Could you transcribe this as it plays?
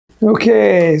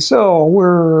Okay, so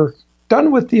we're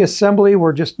done with the assembly.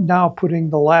 We're just now putting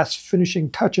the last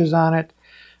finishing touches on it.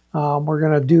 We're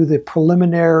going to do the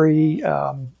preliminary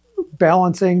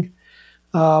balancing.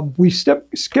 We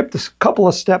skipped a couple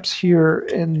of steps here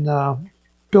in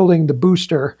building the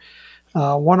booster.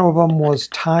 One of them was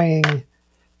tying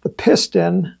the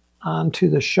piston onto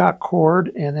the shock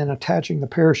cord and then attaching the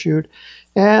parachute.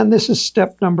 And this is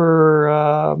step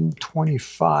number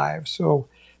 25. So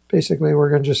basically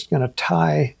we're just going to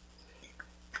tie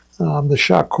the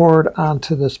shock cord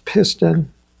onto this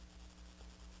piston.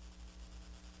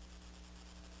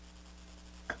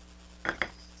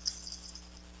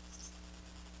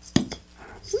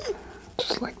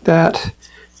 Just like that.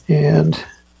 And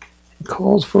it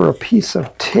calls for a piece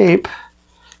of tape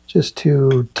just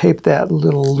to tape that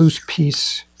little loose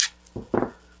piece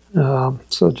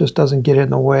so it just doesn't get in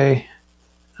the way.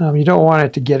 You don't want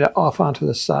it to get off onto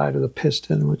the side of the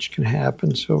piston, which can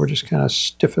happen, so we're just kind of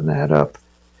stiffen that up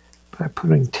by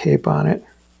putting tape on it.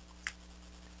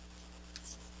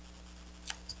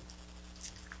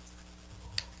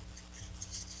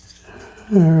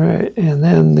 All right, and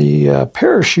then the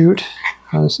parachute,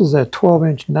 this is a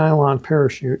 12-inch nylon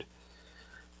parachute.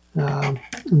 And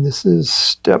this is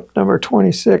step number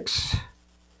 26.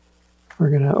 We're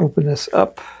going to open this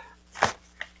up.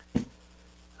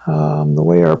 The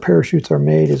way our parachutes are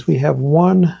made is we have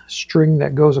one string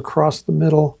that goes across the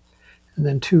middle and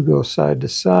then two go side to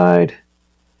side.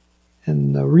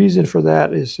 And the reason for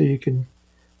that is so you can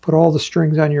put all the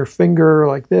strings on your finger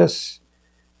like this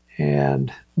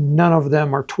and none of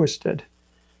them are twisted.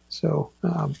 So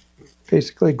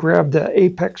basically grab the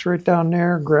apex right down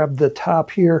there, grab the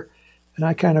top here, and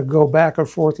I kind of go back and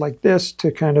forth like this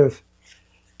to kind of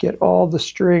get all the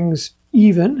strings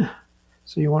even.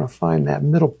 So you want to find that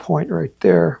middle point right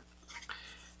there.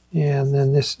 And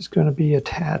then this is going to be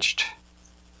attached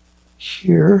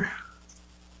here.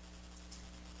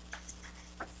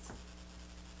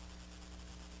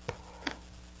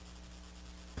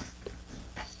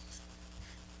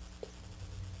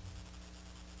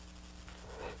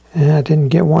 And I didn't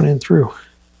get one in through.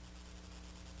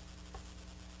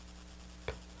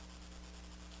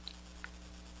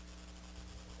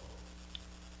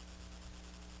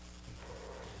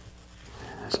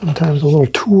 Sometimes a little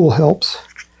tool helps.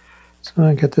 So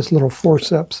I get this little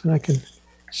forceps and I can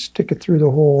stick it through the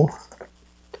hole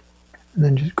and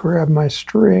then just grab my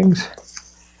strings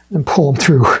and pull them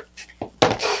through.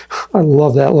 I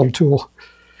love that little tool.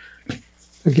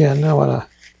 Again, I want to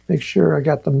make sure I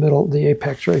got the middle, the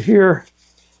apex right here.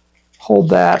 Hold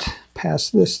that,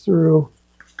 pass this through.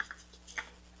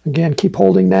 Again, keep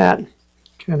holding that,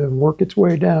 kind of work its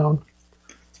way down.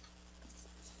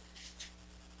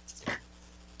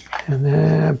 And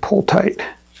then pull tight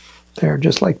there,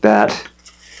 just like that.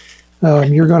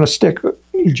 You're going to stick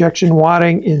ejection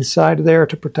wadding inside there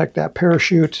to protect that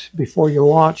parachute before you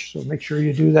launch, so make sure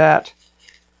you do that.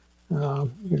 You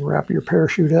can wrap your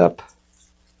parachute up.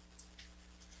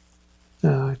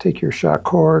 Take your shock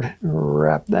cord and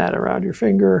wrap that around your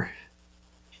finger,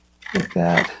 like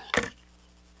that,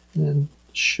 and then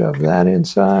shove that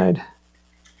inside.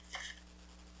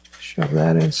 Shove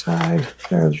that inside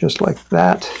there, just like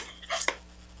that.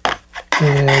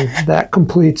 And that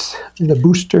completes the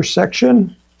booster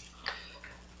section.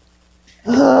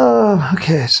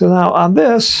 Okay, so now on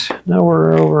this, now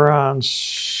we're over on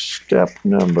step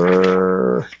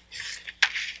number...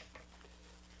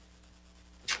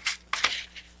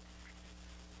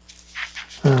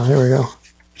 Oh, here we go.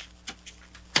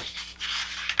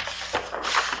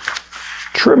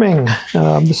 Trimming.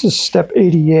 This is step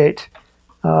 88.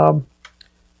 The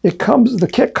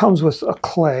kit comes with a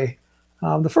clay.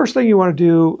 The first thing you want to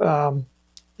do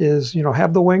is,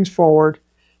 have the wings forward,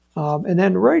 and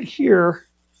then right here,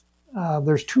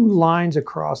 there's two lines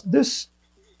across.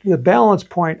 The balance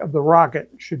point of the rocket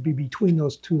should be between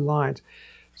those two lines.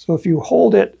 So if you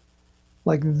hold it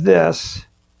like this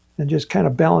and just kind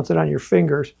of balance it on your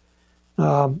fingers.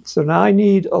 So now I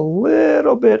need a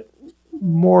little bit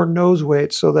more nose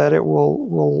weight so that it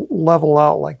will level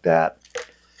out like that.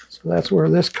 So that's where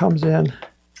this comes in.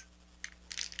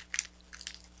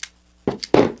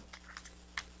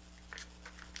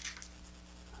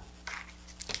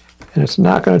 And it's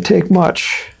not going to take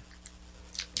much.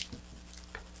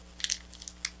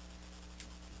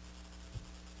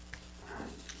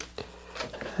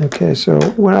 Okay, so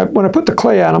when I put the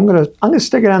clay on, I'm gonna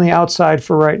stick it on the outside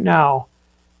for right now,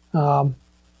 and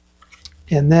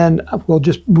then we'll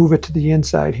just move it to the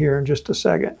inside here in just a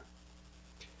second.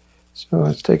 So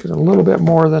let's take it a little bit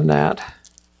more than that.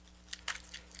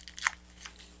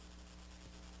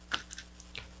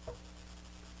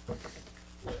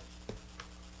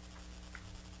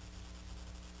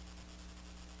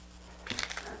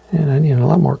 And I need a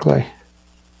lot more clay.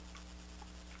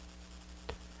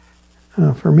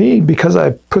 For me, because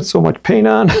I put so much paint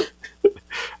on,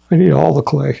 I need all the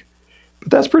clay.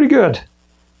 But that's pretty good.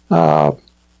 And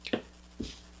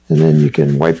then you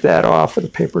can wipe that off with a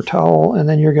paper towel, and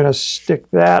then you're going to stick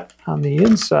that on the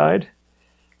inside.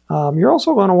 You're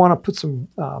also going to want to put some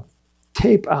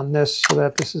tape on this so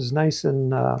that this is nice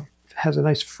and has a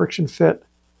nice friction fit.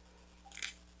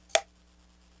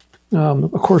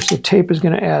 Of course, the tape is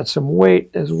going to add some weight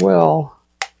as well.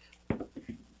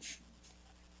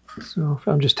 So if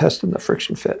I'm just testing the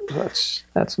friction fit,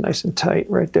 that's nice and tight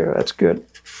right there. That's good.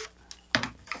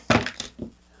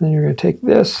 Then you're going to take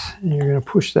this and you're going to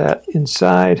push that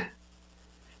inside.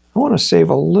 I want to save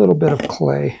a little bit of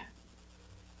clay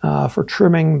for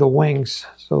trimming the wings,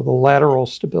 so the lateral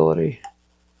stability.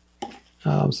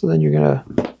 So then you're going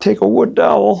to take a wood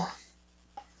dowel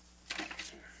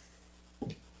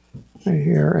right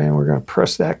here, and we're going to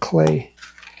press that clay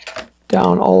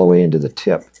down all the way into the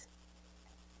tip.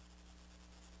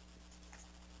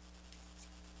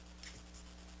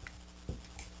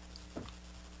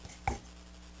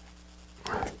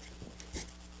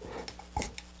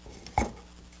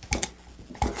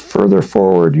 Further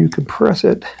forward you can press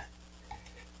it,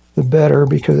 the better,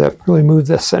 because that really moves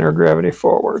the center of gravity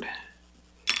forward.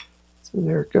 So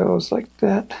there it goes like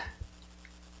that.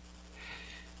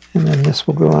 And then this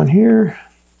will go on here.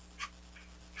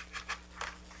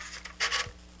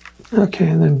 Okay,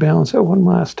 and then balance it one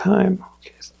last time.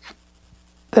 Okay,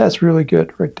 that's really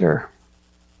good right there.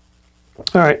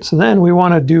 All right, so then we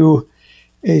want to do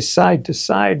a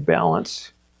side-to-side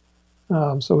balance.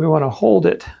 So we want to hold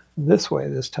it this way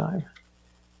this time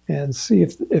and see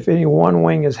if any one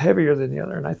wing is heavier than the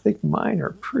other. And I think mine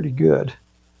are pretty good.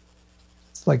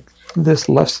 It's like this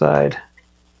left side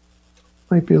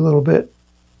might be a little bit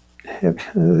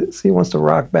heavy. See, it wants to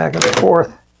rock back and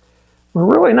forth. We're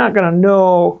really not going to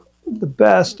know the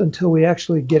best until we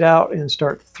actually get out and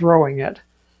start throwing it.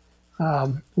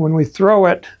 When we throw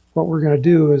it, what we're going to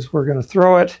do is we're going to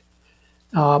throw it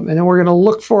and then we're going to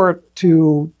look for it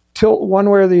to tilt one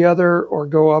way or the other or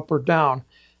go up or down.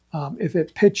 If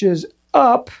it pitches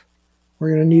up, we're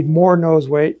going to need more nose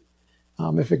weight.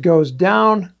 If it goes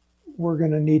down, we're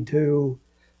going to need to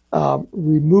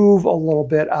remove a little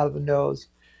bit out of the nose.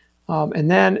 And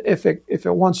then if it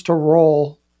wants to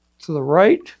roll to the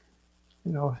right,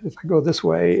 you know, if I go this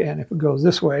way and if it goes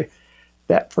this way,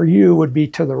 that for you would be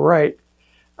to the right,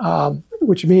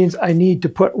 which means I need to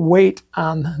put weight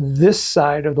on this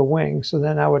side of the wing. So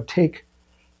then I would take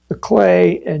the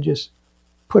clay and just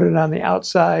put it on the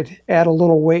outside, add a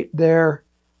little weight there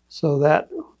so that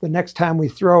the next time we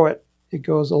throw it, it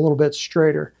goes a little bit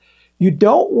straighter. You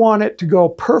don't want it to go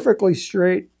perfectly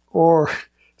straight, or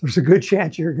there's a good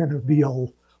chance you're going to be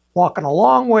walking a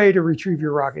long way to retrieve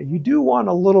your rocket. You do want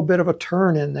a little bit of a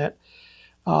turn in that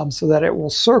so that it will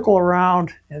circle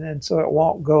around, and then so it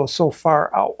won't go so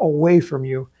far out away from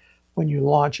you when you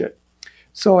launch it.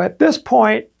 So at this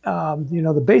point, you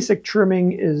know, the basic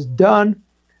trimming is done,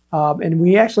 and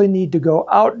we actually need to go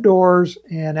outdoors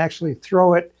and actually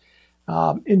throw it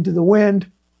into the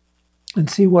wind and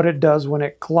see what it does when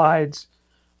it collides.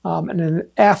 And then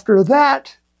after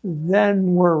that,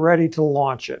 then we're ready to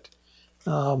launch it.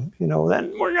 You know,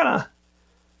 then we're gonna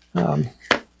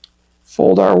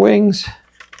fold our wings.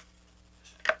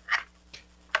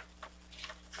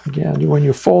 Again, when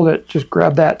you fold it, just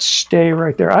grab that stay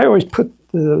right there. I always put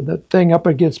the thing up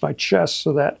against my chest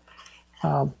so that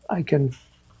I can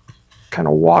kind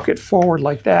of walk it forward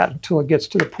like that until it gets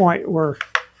to the point where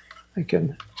I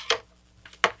can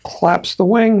collapse the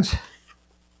wings.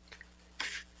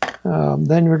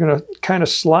 Then we're going to kind of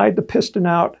slide the piston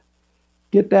out,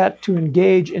 get that to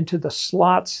engage into the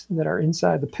slots that are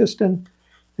inside the piston,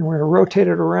 and we're going to rotate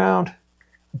it around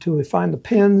until we find the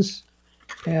pins.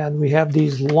 And we have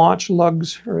these launch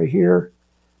lugs right here.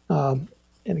 And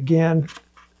again,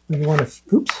 we want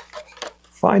to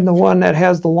find the one that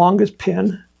has the longest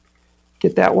pin,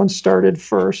 get that one started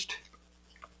first,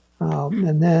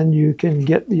 and then you can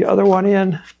get the other one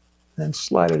in, then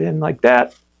slide it in like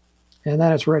that, and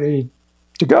then it's ready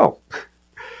to go.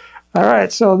 All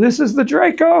right, so this is the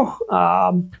Draco.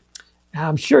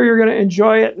 I'm sure you're going to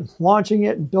enjoy it, launching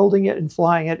it and building it and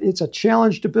flying it. It's a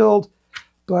challenge to build,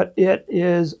 but it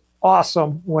is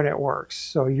awesome when it works.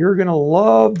 So you're going to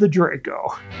love the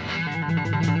Draco.